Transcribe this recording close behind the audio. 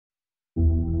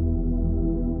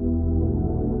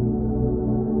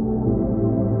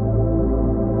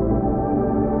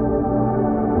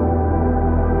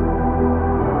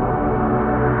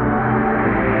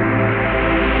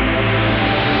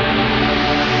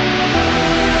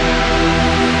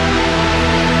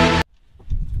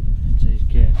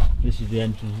the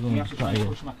entrance. You have to try and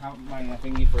push my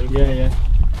thingy through. Yeah, yeah.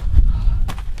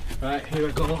 Right, here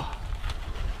we go.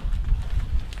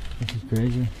 This is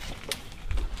crazy.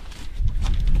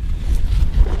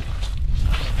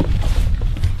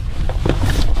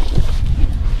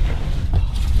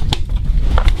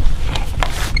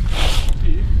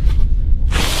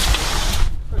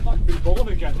 It's like a big ball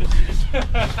again, this is.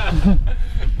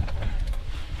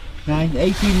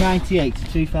 1898 to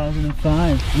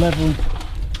 2005, level.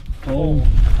 Oh.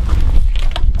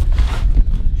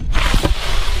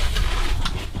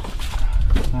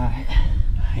 Right.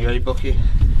 You ready, Bucky?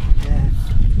 Yeah.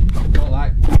 Don't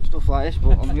like stuff like this,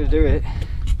 but I'm going to do it.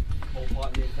 Won't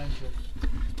like the adventure.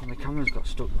 And the camera's got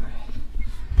stuck there.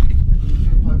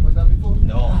 Like that before?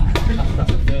 No,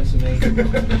 that's the first of me.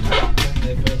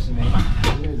 The first of me.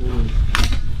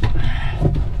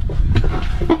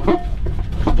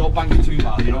 Don't bang it too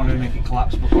loud, you don't want to make it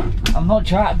collapse. But I'm not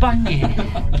trying to bang it.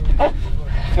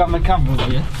 Got my camera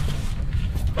with you.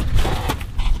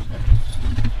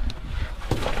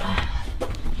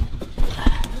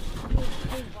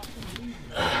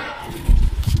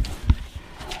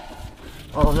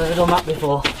 Oh, I've never done that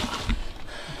before.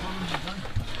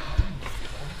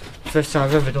 First time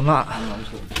I've ever done that.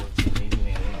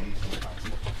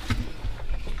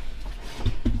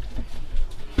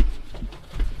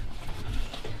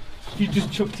 You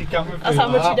just chucked your camera. That's how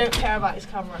much you don't care about his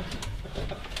camera.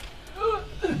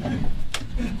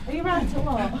 Are you right or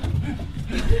what?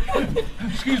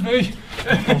 excuse me.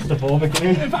 Claustrophobic.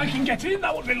 If I can get in,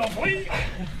 that would be lovely. He's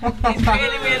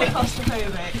really, really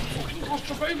claustrophobic. Fucking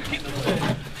claustrophobic in the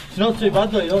way. It's not too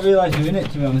bad though, you don't realise you're in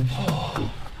it, to be honest.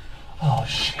 Oh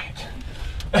shit.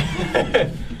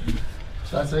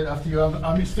 So that's it, after you,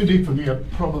 I mean, it's too deep for me, I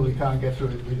probably can't get through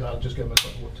it. I'll just get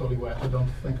myself totally wet. I don't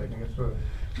think I can get through it.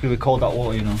 It's going to be cold, that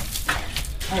water, you know.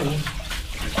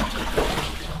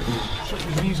 Shut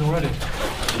his knees already.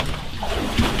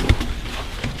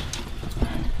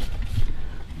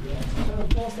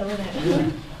 Also, isn't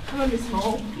it? Come on, be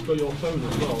small. You've got your phone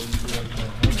as well.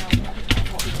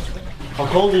 How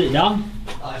cold is it down?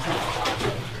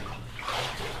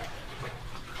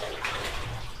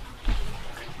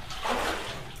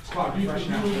 It's quite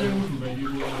refreshing.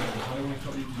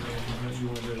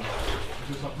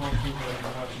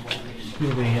 It's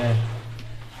going to be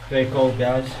very cold,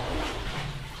 guys.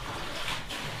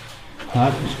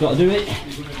 Right, just got to do it.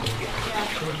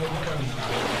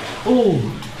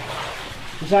 Oh,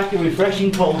 it's like a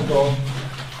refreshing cold though.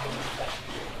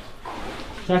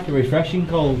 It's like a refreshing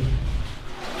cold.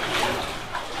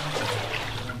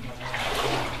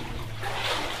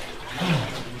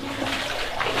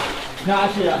 It's not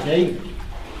actually that deep.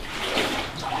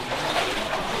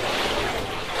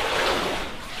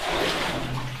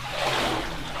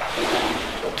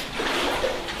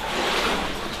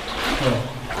 Oh,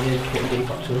 it is pretty deep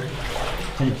actually.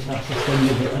 And it starts to sting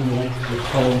a bit on the legs of the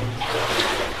cold.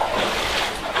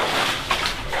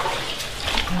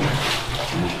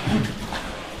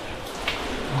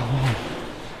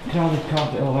 Look how they've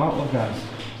carved it all out, look guys.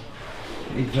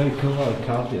 It's very cool how they've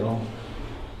carved it all.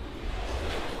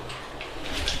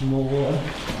 Some more water.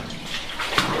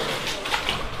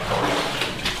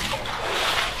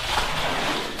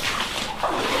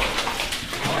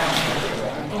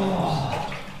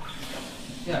 Oh.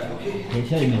 It's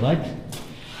hurting my legs.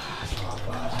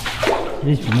 It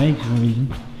is for me for some reason.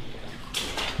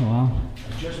 Oh wow.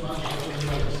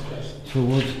 So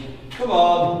wood. Come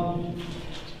on!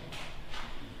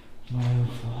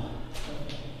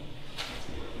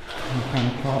 Some kind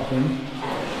of cart thing.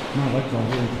 My legs are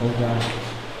really cold guys.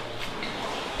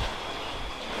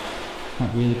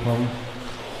 Not really cold.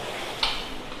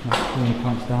 Not pulling the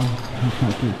pants down. I'm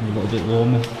trying to keep them a little bit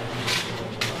warmer.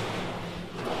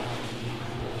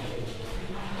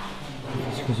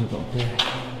 It's because we've got the...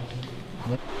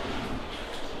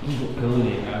 We've got cool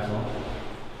here guys.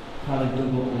 How they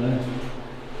dug up there.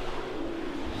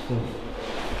 Stuff.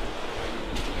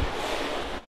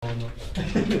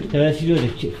 Yeah, let's do the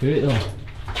chip through it though.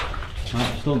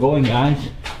 Right, still going guys.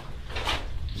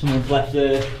 Someone's left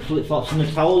the flip flops and the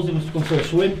towels, they must have gone for a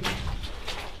swim.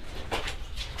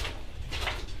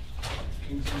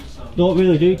 Don't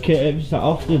really do caves that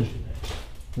often.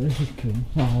 But this is cool.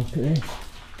 Oh, look at this.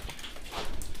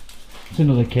 It's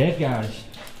another cave guys.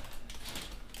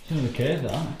 It's another cave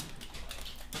that.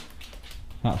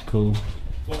 That's cool.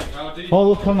 Oh,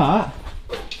 look on that.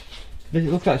 It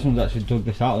looks like someone's actually dug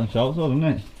this out themselves though, doesn't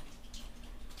it?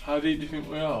 How deep do you think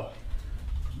we are?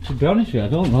 To be honest with you, I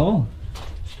don't know.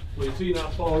 Well, you've seen how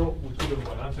far up we could have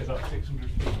went. I'd say it's like 600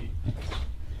 feet.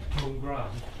 1 gram.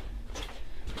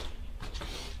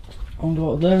 I wonder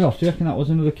what they're off. Do you reckon that was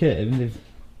another cave? And they've...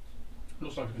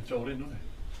 Looks like it's been filled in, doesn't it?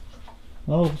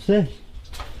 Oh, what's this?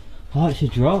 Oh, it's a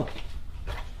drop.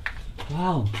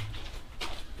 Wow.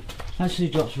 Actually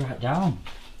drops right down.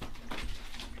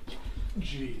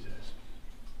 Jesus.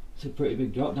 It's a pretty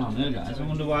big drop down there, guys. I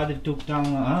wonder why they've dug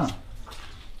down like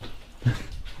that.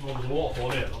 Well, there's a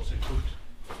waterfall here, looks it could.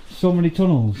 So many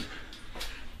tunnels.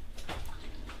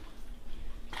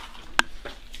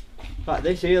 Like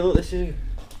this here, look, this is...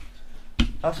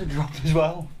 That's a drop as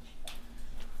well.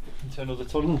 Into another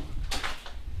tunnel.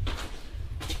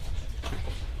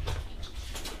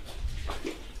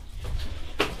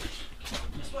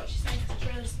 Just what she's saying, 'cause it's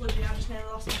really slippery. I just nearly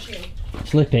lost my shoe.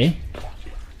 Slippy?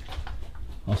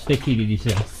 Or sticky, did you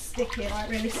say? Sticky, like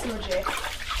really sludgy. Like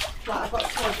I've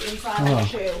got sludge inside Oh. my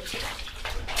shoe.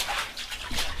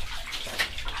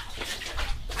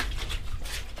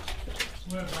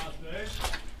 Whereabouts there?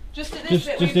 Just at this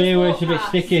bit. Just here where it's a bit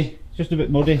sticky. Just a bit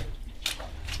muddy.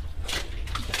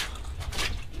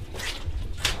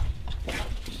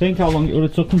 Think how long it would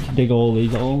have took them to dig all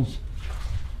these holes.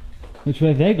 Which way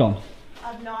have they gone?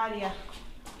 I have no idea.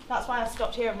 That's why I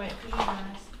stopped here and waited for you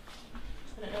guys.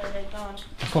 I don't know where they've gone.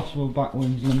 Possible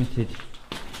backwinds limited.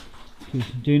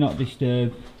 Do not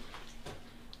disturb.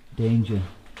 Danger.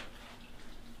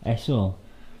 SO.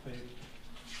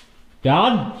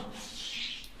 Dan?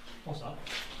 What's that?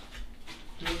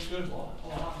 Good what? Oh,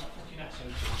 that's fucking SO.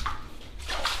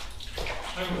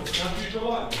 Hang on, can I use your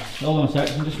light? Hold on a sec,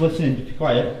 I'm just listening, just be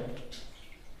quiet.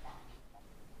 I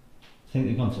think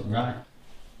they've gone to the right.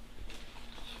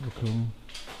 So cool.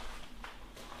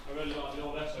 I really like the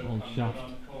old SO. Old camera shaft.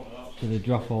 around the corner, that was- So they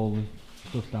drop all the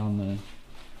stuff down there,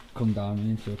 come down and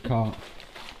into a cart,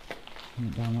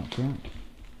 and down that track.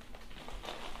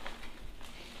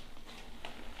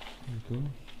 Very cool.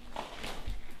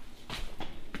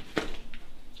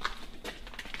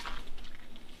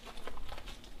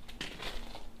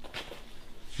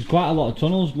 There's quite a lot of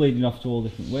tunnels leading off to all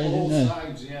different ways, All isn't there?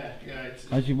 sides, yeah.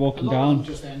 It's, As you're walking a lot of down. them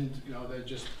just end, you know, they're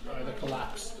just either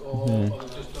collapsed or, Yeah. or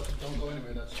they just don't go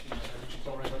anywhere. That's, you know, which is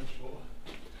already for.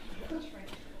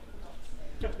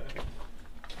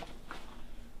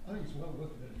 I think it's well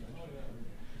worth it.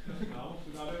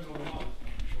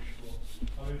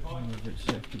 A bit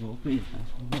safe to go up here.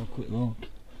 Let's have a quick look.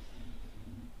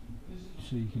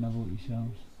 So you can have a look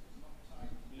yourselves.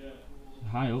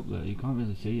 It's high up there, you can't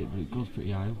really see it, but it goes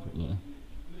pretty high up there.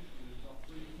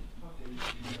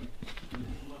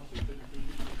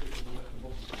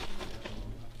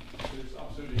 It's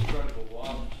absolutely incredible what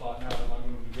happens like now that I'm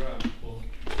underground. But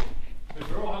if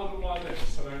they're all held up like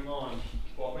this, I don't mind.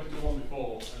 But I've been to one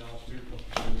before and I was too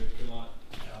claustrophobic and like,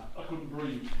 I couldn't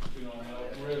breathe, you know, and I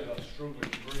was really like struggling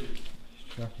to breathe.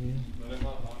 Just track here. And I didn't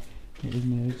like that. It is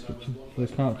made for the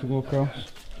cart to go across.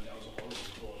 And that was a horrible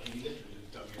sport. And he literally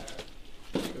just dug it out.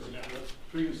 Because it had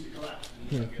previously collapsed and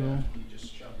he Yeah, dug it cool. out and he just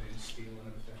shoved it in steel and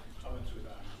everything. I went through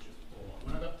that and it was just poor.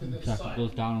 When I got to this Track side,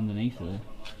 goes down underneath there. my mind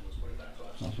was, what if that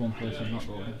collapsed? That's one place I've not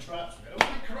gone. Traps me. Oh,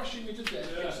 they're crushing me to death.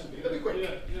 Basically. Let me quick.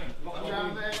 I'm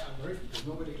down there. I'm very. There's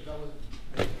nobody. That was.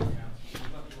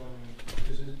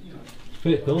 Because you know.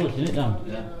 Pretty cool, isn't it, Dan?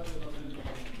 Yeah.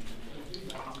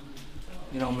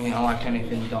 You know me, I like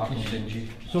anything dark and dingy.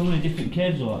 So many different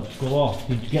caves though, that go off.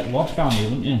 You'd get lost down here,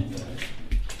 wouldn't you?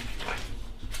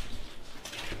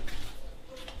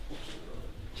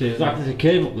 See, it's like there's a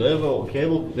cave up there,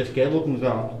 but this cable comes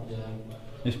down. Yeah.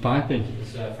 It's piping.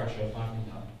 It's fresh air piping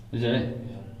now. Is it?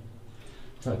 Yeah.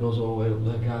 That goes all the way up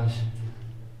there, guys.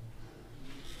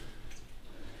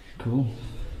 Cool.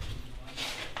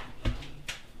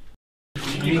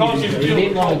 You can't You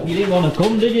didn't want to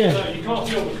come, did you? You can't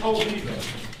feel the cold either.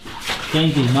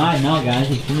 Changed his mind now, guys.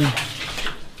 He's coming.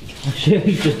 I'm sure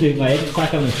he's just doing my head. It's like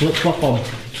having a flip flop on.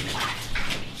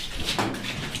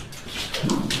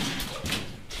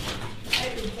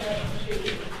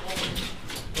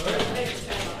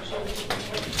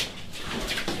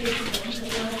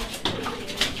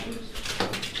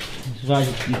 That's right,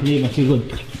 you can hear my two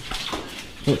good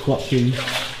flip flop tunes.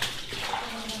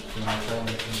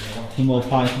 Some more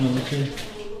Python obviously.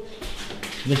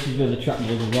 This is where the track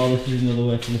goes as well. This is another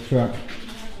way to the track.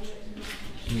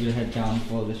 So we're going to head down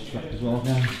for this track as well,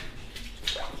 guys.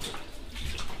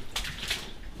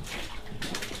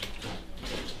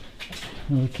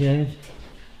 Okay.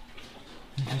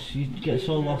 You get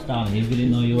so lost down here, you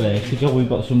didn't know your way. Good job we've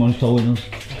got someone showing us.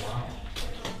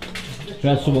 We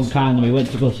had someone kindly, we went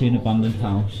to go see an abandoned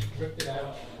house.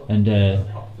 And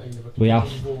we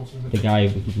asked the guy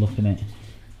if we could look in it.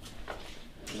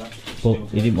 But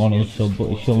he didn't want us, so but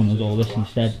he's showing us all this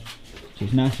instead. So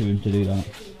it's nice of him to do that.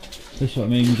 This is what I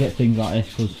mean, we get things like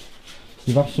this because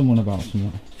you've asked someone about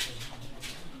something.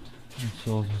 And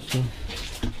so stuff.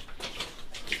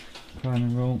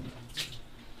 Climbing rope.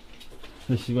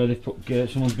 This is where they've put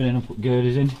girders. Someone's been in and put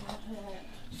girders in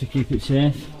to keep it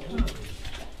safe.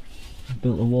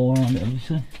 Built a wall around it,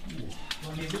 obviously.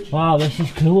 Wow, this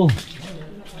is cool.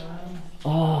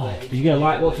 Oh, did you get a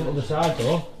light what's on the other side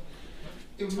though?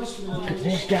 It must have been Look at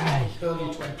this guy.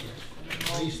 early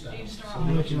 20s. East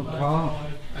Original car.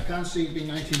 I can't see it being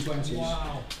 1920s.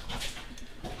 Wow.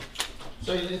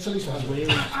 So it's at least 100 years.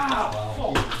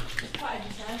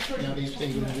 You know, these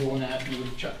things would be worn out, you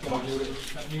would chuck them and do it.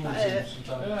 New ones in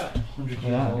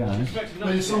sometimes. But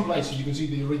in some places you can see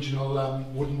the original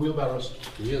wooden wheelbarrows.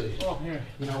 Really? Oh, yeah.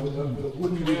 You know, with a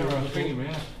wooden wheelbarrow,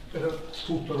 bit of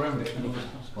hoop around it.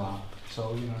 Wow.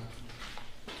 So, you know.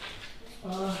 I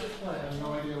have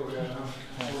no idea where we are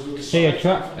now. See, a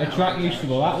track used to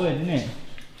go that way, didn't it?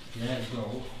 Yeah, it's got.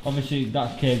 Obviously,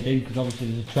 that's caved in because obviously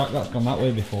there's a track that's gone that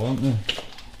way before, hasn't there?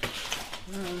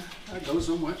 That goes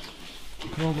somewhere.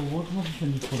 Look at all the wood and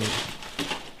everything you put it.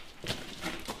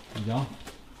 Yeah.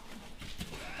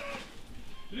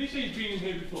 Did he say he'd been in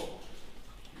here before?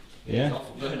 Yeah.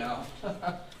 Good now.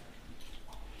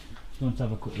 You want to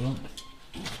have a quick look?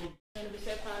 Gonna be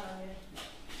so proud of you.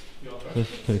 Yeah, okay.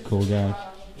 This is pretty cool, guys.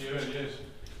 Yeah, it is.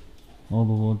 All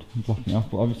the wood blocking it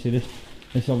off, but obviously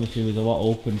this obviously was a lot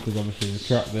open because obviously the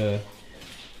track there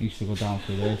used to go down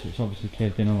through there, so it's obviously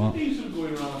caved in a lot. These are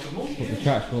going around like a month. But the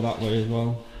tracks go that way as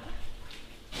well.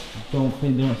 I don't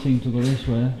think they don't seem to go this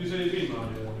way. You said you'd been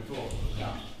around here before?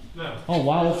 No. No. Oh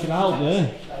wow, look at out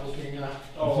there. That was being It's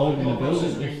holding the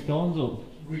building, the stones up.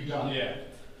 redone. Yeah.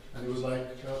 And it was like,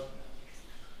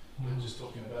 we're just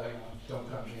talking about, you know, don't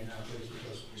come here now, please,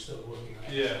 because we're still working on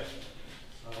it. Yeah.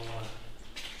 So,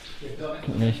 they've done it. Look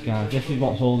at this guy, this is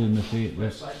what's holding the seat,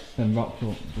 Website. them rocks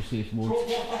up, just this wood. What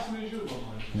fascinates you about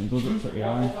mine? And it goes up pretty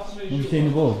high. What fascinates Have you you seen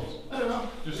the about boat? I don't know,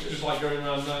 Just like going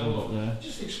around there. Goes up there.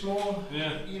 just explore,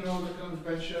 Yeah. you know, the kind of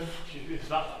adventure. It's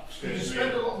that. You can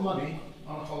spend a lot of money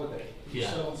on a holiday, if you're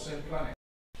Yeah. still on the same planet.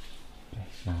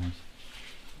 This guys.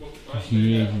 It's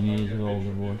years and years of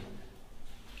older wood.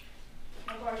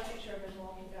 I've got a picture of him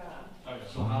walking down. Okay,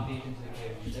 so How deep into the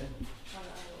cave is it? And I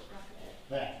look back at it.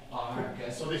 There. Oh, okay.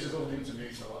 So this is all new to me,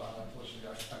 so unfortunately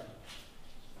I can't.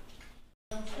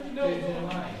 No, it's in the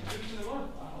mine. It's in the mine.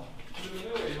 Wow.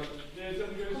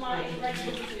 Come on, it's ready to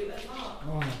do it. Mark.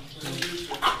 Oh,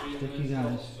 sticky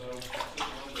guys.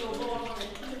 You'll go on it.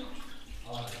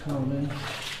 Come in.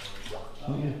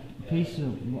 Look at a piece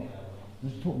of what?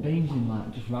 They've put beams in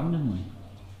like just randomly.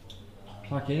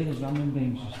 It's like here, there's random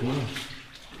beams just here.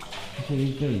 You see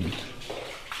these beams?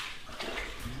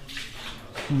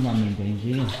 Some random beams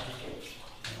here.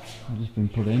 They've just been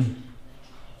put in.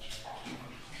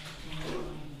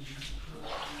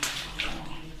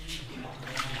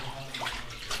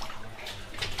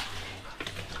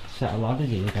 Set of ladders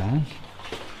here, guys.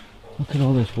 Look at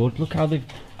all this wood. Look how they've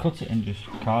cut it and just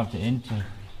carved it in to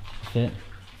fit.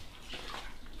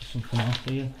 Something else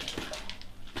here.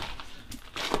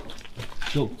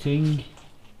 Ducting.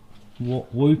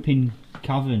 Whooping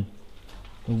cavern.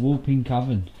 The whooping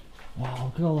cavern. Wow,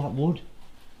 look at all that wood.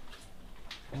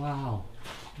 Wow.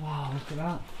 Wow, look at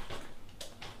that.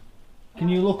 Can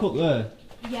you look up there?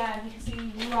 Yeah, you can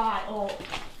see right up.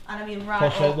 And I mean right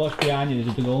Posh, up. what's behind you?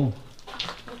 There's a big hole.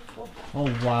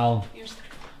 Oh wow. You just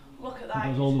look at It that.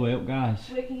 goes all the way up, guys.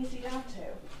 Where can you see down to?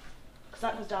 Because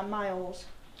that goes down miles.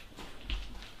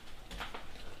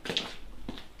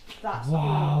 That's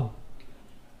Wow.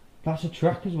 That's a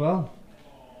track as well.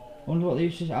 I wonder what they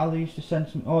used to, how they used to send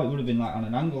some. Oh, it would have been like on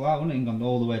an angle, that wouldn't it? And gone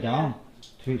all the way down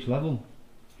to each level.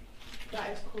 cool. That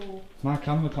is cool. My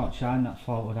camera can't shine that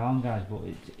far down, guys, but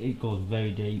it goes very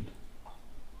deep.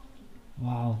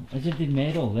 Wow, as if they'd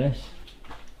made all this.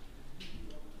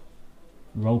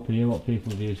 Rope in here, what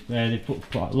people have used. Yeah, they put,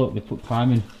 look, they put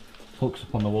climbing hooks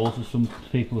up on the walls, and some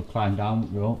people have climbed down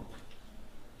with rope.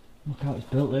 Look how it's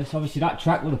built this. Obviously that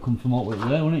track would have come from over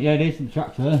there, wouldn't it? Yeah, it is, the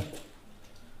track there.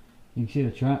 You can see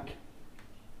the track.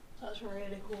 That's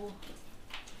really cool.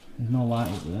 There's no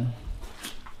light up there.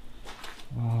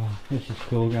 Wow, this is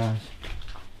cool, guys.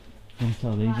 Don't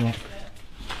tell these Right, up.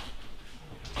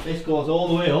 This goes all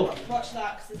the way up watch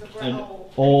that, because there's a great and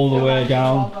hole. all the Go way on,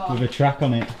 down go on. with a track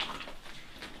on it.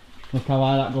 Look how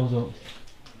high that goes up.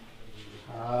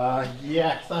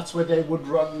 Yeah, that's where they would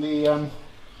run the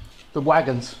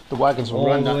wagons. The wagons would All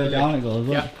run the that. way down it goes,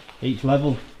 look. Yeah. Each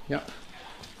level. Yeah.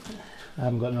 I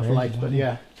haven't got enough Crazy, light, but isn't it?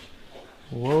 yeah.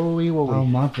 Whoa-wee, How whoa-wee.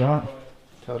 mad's that?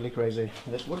 Totally crazy.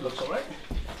 This wood looks alright.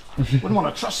 Wouldn't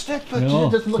want to trust it, but No,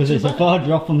 it doesn't look because too it's a bad. far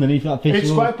drop underneath that picture.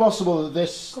 It's quite possible that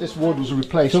this wood was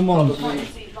replaced Someone's-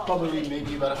 probably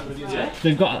maybe about 100 years ago.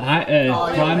 They've got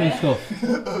yeah. climbing stuff.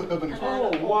 Urban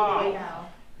Oh, wow.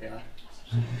 Yeah.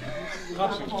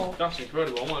 That's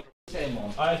incredible. Same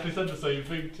one. I actually said the same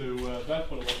thing to Beth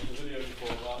when I watched the video before.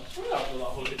 Like, what happened to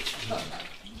that hoodie?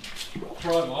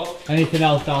 Primark. Anything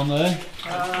else down there?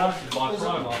 There's a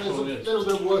little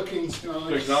bit of workings. You know,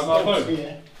 like Big grab my phone.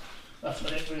 here. That's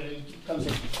what it really comes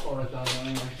in for it down there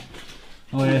anyway.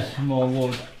 Oh yes, some more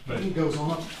wood. It goes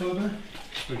on up further.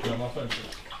 Big grab my phone.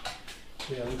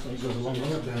 Yeah, it looks like it goes along the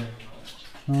road there.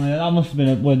 Oh yeah, that must have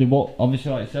been where they walk.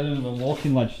 Obviously, like I said, another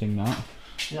walking ledge thing. That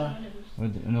Yeah.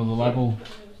 with another level.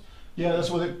 Yeah, that's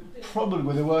where they probably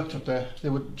where they worked up there. They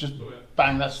would just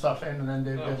bang that stuff in and then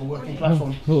they'd have a working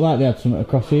platform. Look like they had something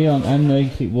across here on end there.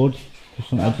 It wood,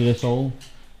 just on the edge of this hole.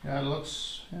 Yeah, it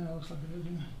looks like it is.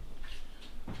 Yeah.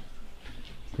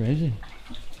 Crazy.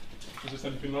 Is this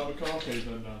anything like the car cave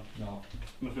then, Dan? No.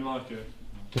 Nothing like it.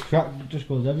 The track just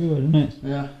goes everywhere, doesn't it?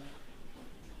 Yeah.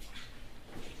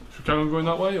 Should we carry on going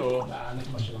that way or? Nah, not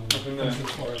much along Nothing there.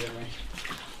 anyway.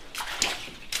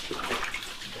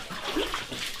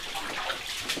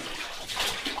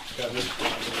 Yeah, this is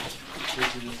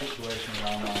the situation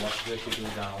around now. Let's vertically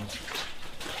down.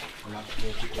 And that's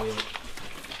vertically up.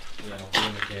 Yeah, we're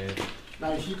in the cave.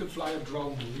 Now, if you could fly a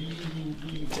drone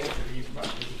really carefully, you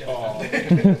might be able to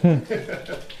get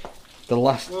it. The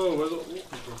last Whoa, where's that walking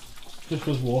from? Just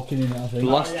was walking in it, I think. The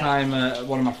last time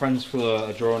one of my friends flew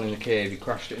a drone in the cave, he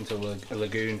crashed it into a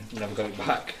lagoon and never got it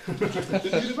back. Did you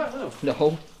get it back now?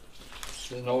 No.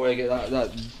 There's no way to get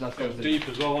that's It was deep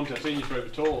as well, wasn't it? I seen you throw the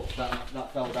torch.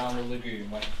 that fell down the lagoon,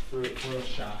 went through it for a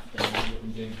shaft, and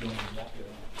then James Jones walked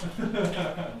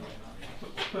it.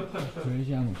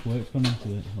 Crazy how much work's gone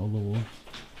into it, all the wood.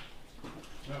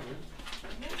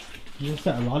 There's a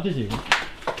set of ladders here.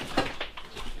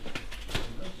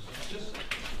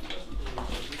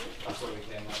 That's where we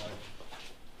came that way.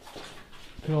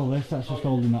 Look at all this, that's just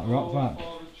holding that rock back.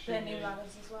 They're new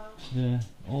ladders as well. Yeah,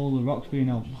 all the rocks being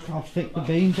out. Look how thick the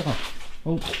beams are.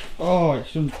 Oh,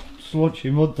 it's some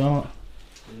sludgy mud, that. There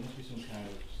must be some kind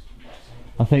of...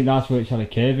 I think that's where it's had a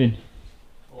cave in.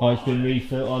 Or it's been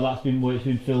refilled, or that's been where it's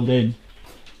been filled in.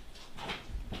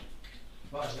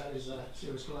 Right, that is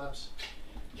serious collapse.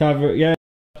 Cover it, yeah.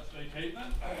 Let's vacate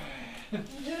then. Okay.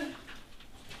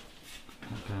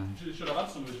 You should have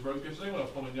had some of this rope yesterday when I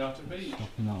was following you out to the beach.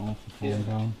 Stopping that off and falling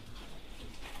down.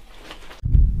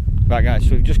 Right guys,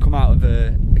 so we've just come out of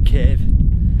a cave.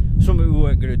 Something we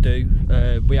weren't going to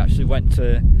do. We actually went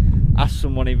to ask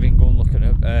someone if we can go and look at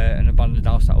an abandoned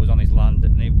house that was on his land,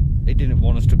 and he didn't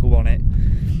want us to go on it.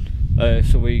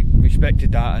 So we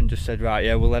respected that and just said, right,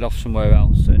 yeah, we'll head off somewhere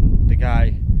else. And the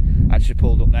guy actually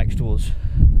pulled up next to us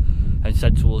and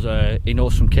said to us, he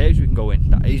knows some caves we can go in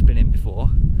that he's been in before.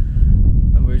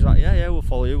 And we was like, yeah, we'll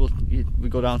follow you. We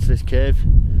go down to this cave.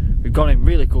 We've gone in,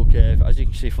 really cool cave, as you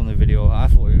can see from the video. I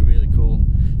thought it was really cool.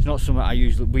 It's not something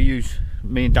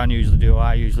me and Dan usually do, or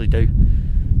I usually do,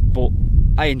 but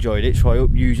I enjoyed it, so I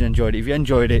hope you enjoyed it. If you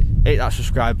enjoyed it, hit that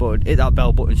subscribe button, hit that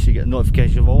bell button so you get a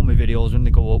notification of all my videos when they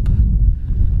go up.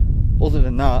 Other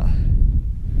than that,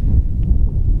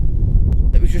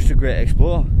 it was just a great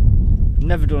explore.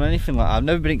 Never done anything like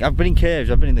that. I've been in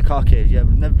caves, I've been in the car caves, yeah,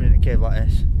 but I've never been in a cave like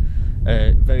this.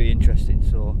 Very interesting.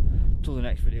 So till the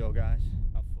next video, guys.